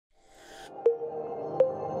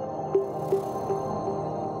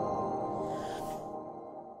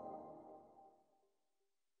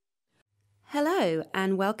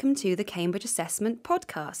and welcome to the Cambridge Assessment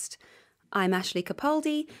Podcast. I'm Ashley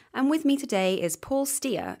Capaldi, and with me today is Paul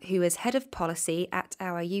Steer, who is Head of Policy at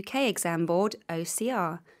our UK exam board,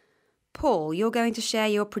 OCR. Paul, you're going to share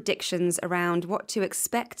your predictions around what to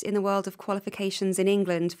expect in the world of qualifications in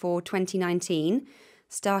England for 2019,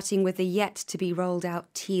 starting with the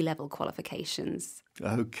yet-to-be-rolled-out T-level qualifications.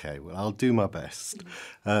 OK, well, I'll do my best.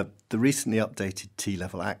 The recently updated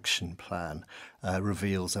T-level action plan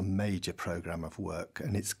reveals a major programme of work,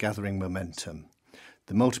 and it's gathering momentum.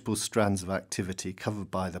 The multiple strands of activity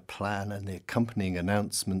covered by the plan and the accompanying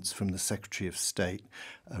announcements from the Secretary of State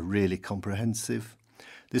are really comprehensive.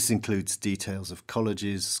 This includes details of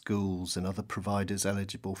colleges, schools and other providers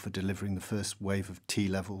eligible for delivering the first wave of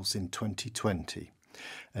T-levels in 2020.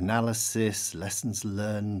 Analysis, lessons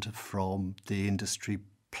learned from the industry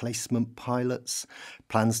placement pilots,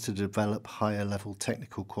 plans to develop higher level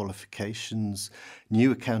technical qualifications, new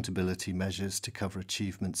accountability measures to cover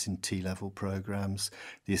achievements in T-level programmes,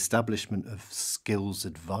 the establishment of skills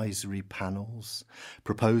advisory panels,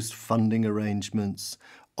 proposed funding arrangements,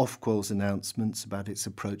 Ofqual's announcements about its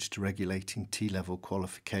approach to regulating T-level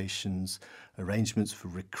qualifications, arrangements for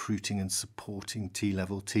recruiting and supporting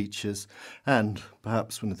T-level teachers, and,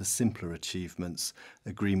 perhaps one of the simpler achievements,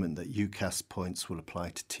 agreement that UCAS points will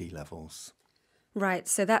apply to T-levels. Right,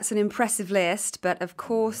 so that's an impressive list, but of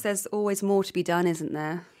course there's always more to be done, isn't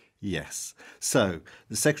there? Yes. So,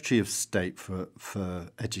 the Secretary of State for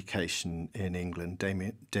Education in England,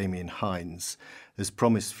 Damien Hines, has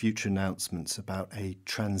promised future announcements about a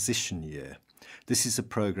transition year. This is a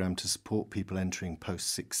programme to support people entering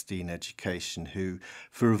post-16 education who,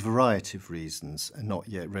 for a variety of reasons, are not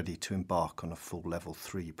yet ready to embark on a full Level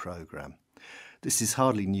 3 programme. This is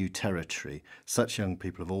hardly new territory. Such young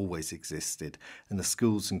people have always existed, and the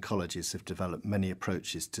schools and colleges have developed many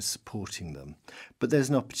approaches to supporting them. But there's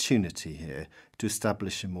an opportunity here to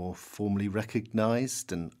establish a more formally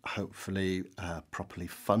recognised and hopefully properly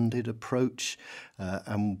funded approach,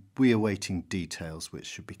 and we are awaiting details which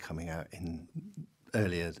should be coming out in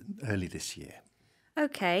early this year.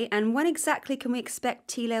 OK, and when exactly can we expect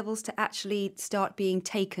T-levels to actually start being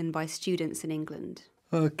taken by students in England?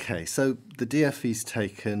 OK, so the DfE's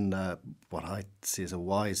taken what I see as a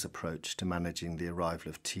wise approach to managing the arrival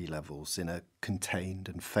of T-levels in a contained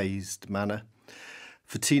and phased manner.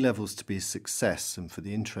 For T-levels to be a success and for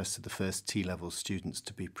the interests of the first T-level students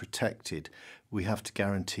to be protected, we have to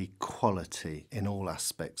guarantee quality in all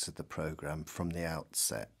aspects of the programme from the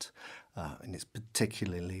outset. And it's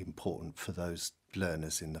particularly important for those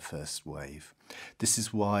learners in the first wave. This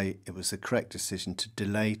is why it was the correct decision to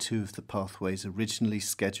delay two of the pathways originally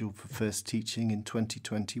scheduled for first teaching in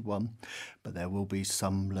 2021, but there will be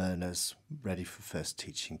some learners ready for first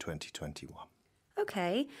teaching 2021.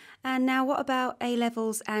 OK, and now what about A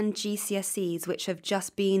Levels and GCSEs, which have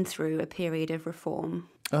just been through a period of reform?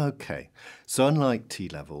 OK, so unlike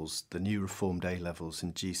T-levels, the new reformed A Levels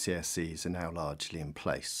and GCSEs are now largely in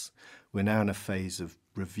place. We're now in a phase of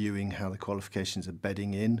reviewing how the qualifications are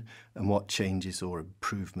bedding in and what changes or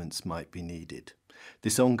improvements might be needed.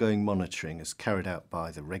 This ongoing monitoring is carried out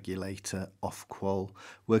by the regulator, Ofqual,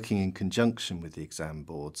 working in conjunction with the exam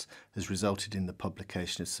boards, has resulted in the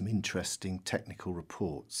publication of some interesting technical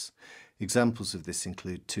reports. Examples of this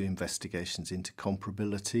include two investigations into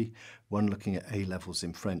comparability, one looking at A-levels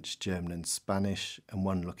in French, German and Spanish, and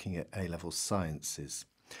one looking at A-level sciences.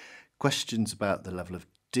 Questions about the level of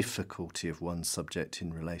difficulty of one subject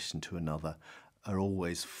in relation to another are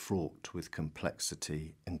always fraught with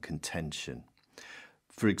complexity and contention.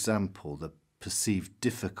 For example, the perceived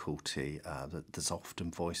difficulty that's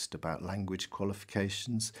often voiced about language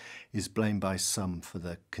qualifications is blamed by some for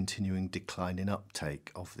the continuing decline in uptake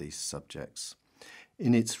of these subjects.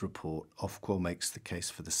 In its report, Ofqual makes the case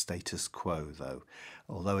for the status quo, though,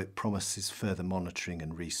 although it promises further monitoring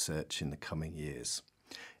and research in the coming years.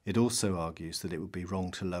 It also argues that it would be wrong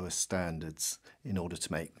to lower standards in order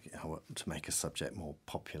to make a subject more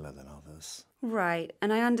popular than others. Right,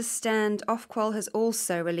 and I understand Ofqual has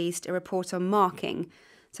also released a report on marking,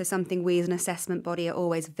 so something we as an assessment body are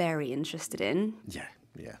always very interested in. Yeah.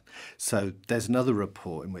 So there's another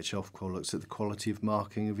report in which Ofqual looks at the quality of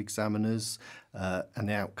marking of examiners and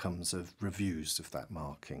the outcomes of reviews of that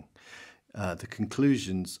marking. The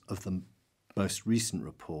conclusions of the most recent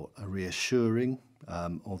report are reassuring,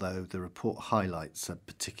 although the report highlights a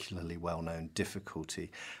particularly well-known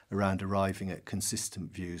difficulty around arriving at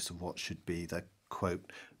consistent views of what should be the,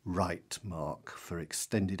 quote, right mark for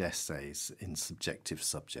extended essays in subjective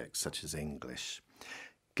subjects such as English.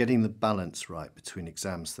 Getting the balance right between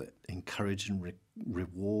exams that encourage and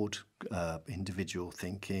reward individual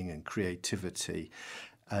thinking and creativity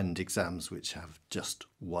and exams which have just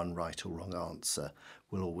one right or wrong answer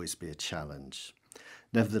will always be a challenge.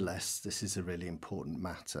 Nevertheless, this is a really important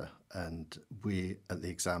matter, and we at the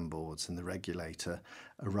exam boards and the regulator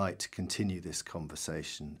are right to continue this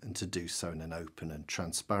conversation and to do so in an open and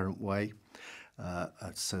transparent way,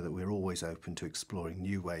 so that we're always open to exploring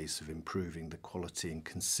new ways of improving the quality and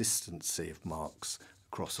consistency of marks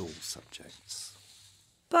across all subjects.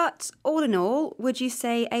 But all in all, would you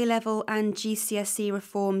say A-level and GCSE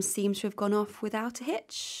reform seems to have gone off without a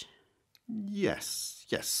hitch? Yes,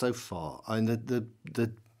 so far. And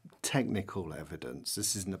the technical evidence,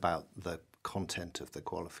 this isn't about the content of the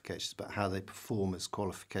qualifications, but how they perform as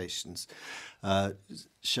qualifications,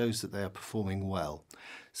 shows that they are performing well.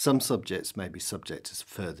 Some subjects may be subject to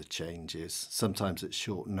further changes, sometimes at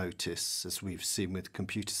short notice, as we've seen with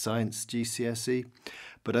computer science GCSE,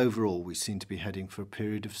 but overall we seem to be heading for a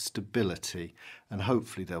period of stability, and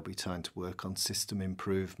hopefully there'll be time to work on system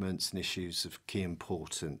improvements and issues of key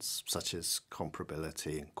importance, such as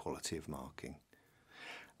comparability and quality of marking.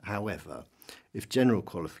 However, if general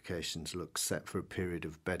qualifications look set for a period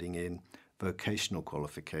of bedding in, vocational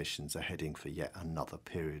qualifications are heading for yet another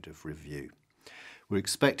period of review. We're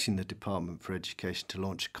expecting the Department for Education to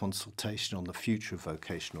launch a consultation on the future of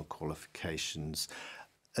vocational qualifications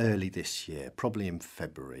early this year, probably in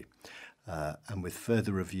February, and with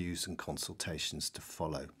further reviews and consultations to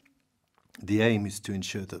follow. The aim is to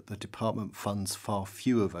ensure that the department funds far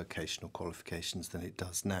fewer vocational qualifications than it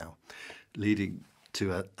does now, leading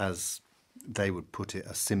to, as they would put it,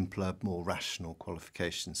 a simpler, more rational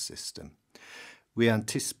qualification system. We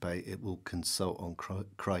anticipate it will consult on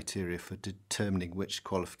criteria for determining which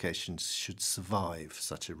qualifications should survive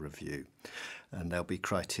such a review. And there'll be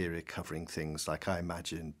criteria covering things like, I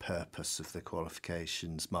imagine, purpose of the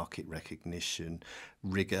qualifications, market recognition,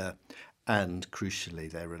 rigour, and,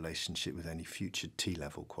 crucially, their relationship with any future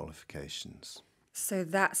T-level qualifications. So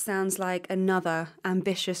that sounds like another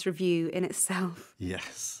ambitious review in itself.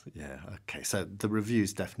 Yes, okay. So the review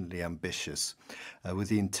is definitely ambitious, with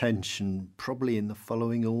the intention, probably in the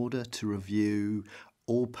following order, to review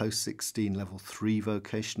all post-16 level 3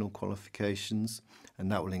 vocational qualifications,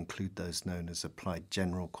 and that will include those known as applied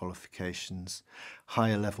general qualifications,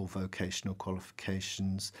 higher level vocational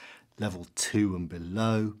qualifications, level 2 and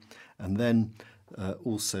below, and then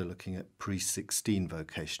also looking at pre-16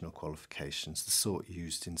 vocational qualifications, the sort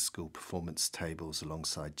used in school performance tables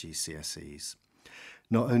alongside GCSEs.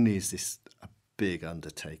 Not only is this a big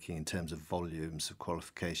undertaking in terms of volumes of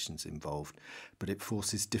qualifications involved, but it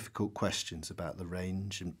forces difficult questions about the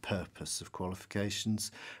range and purpose of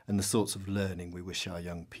qualifications and the sorts of learning we wish our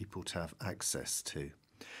young people to have access to.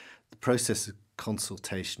 The process of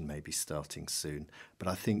consultation may be starting soon, but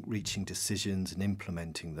I think reaching decisions and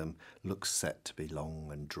implementing them looks set to be long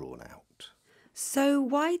and drawn out. So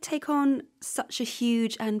why take on such a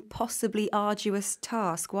huge and possibly arduous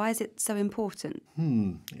task? Why is it so important?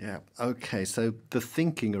 Okay, so the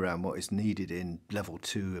thinking around what is needed in level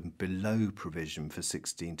 2 and below provision for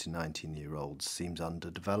 16 to 19-year-olds seems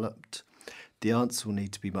underdeveloped. The answer will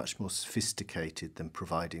need to be much more sophisticated than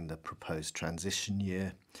providing the proposed transition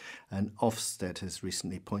year, and Ofsted has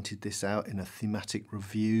recently pointed this out in a thematic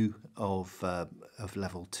review of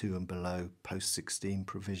level 2 and below post-16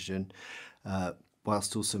 provision,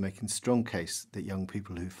 whilst also making a strong case that young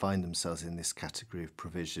people who find themselves in this category of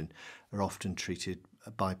provision are often treated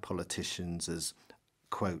by politicians as,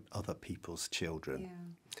 quote, other people's children.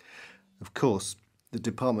 Yeah. Of course, the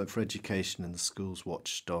Department for Education and the schools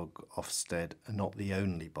watchdog Ofsted are not the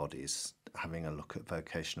only bodies having a look at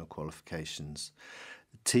vocational qualifications.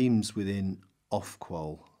 Teams within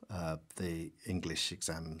Ofqual, the English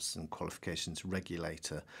exams and qualifications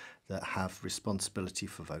regulator that have responsibility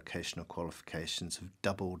for vocational qualifications, have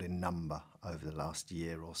doubled in number over the last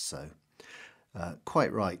year or so.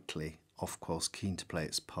 Quite rightly, Ofqual's keen to play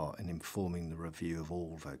its part in informing the review of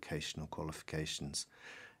all vocational qualifications.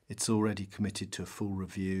 It's already committed to a full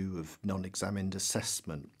review of non-examined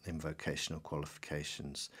assessment in vocational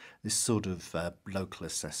qualifications. This sort of local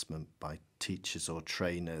assessment by teachers or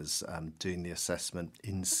trainers doing the assessment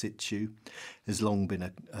in situ has long been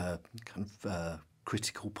a kind of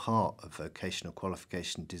critical part of vocational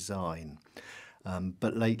qualification design.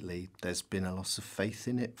 But lately there's been a loss of faith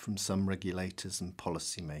in it from some regulators and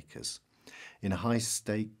policymakers. In a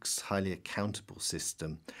high-stakes, highly accountable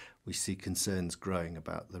system, we see concerns growing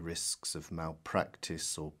about the risks of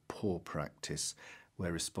malpractice or poor practice,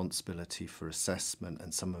 where responsibility for assessment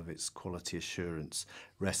and some of its quality assurance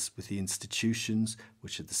rests with the institutions,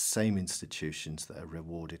 which are the same institutions that are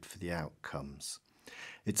rewarded for the outcomes.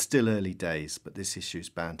 It's still early days, but this issue is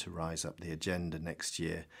bound to rise up the agenda next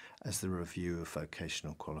year as the review of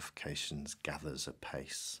vocational qualifications gathers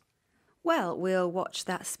apace. Well, we'll watch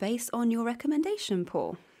that space on your recommendation,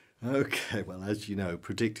 Paul. Okay, well, as you know,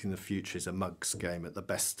 predicting the future is a mug's game at the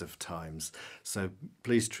best of times. So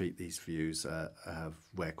please treat these views of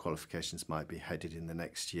where qualifications might be headed in the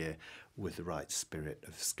next year with the right spirit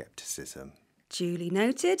of scepticism. Duly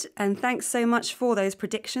noted, and thanks so much for those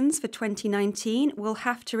predictions for 2019. We'll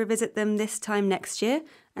have to revisit them this time next year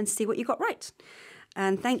and see what you got right.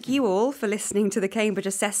 And thank you all for listening to the Cambridge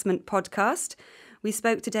Assessment podcast. We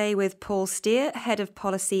spoke today with Paul Steer, Head of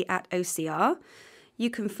Policy at OCR. You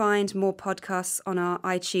can find more podcasts on our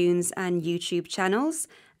iTunes and YouTube channels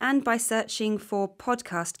and by searching for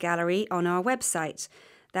Podcast Gallery on our website.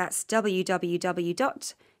 That's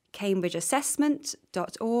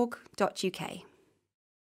www.cambridgeassessment.org.uk.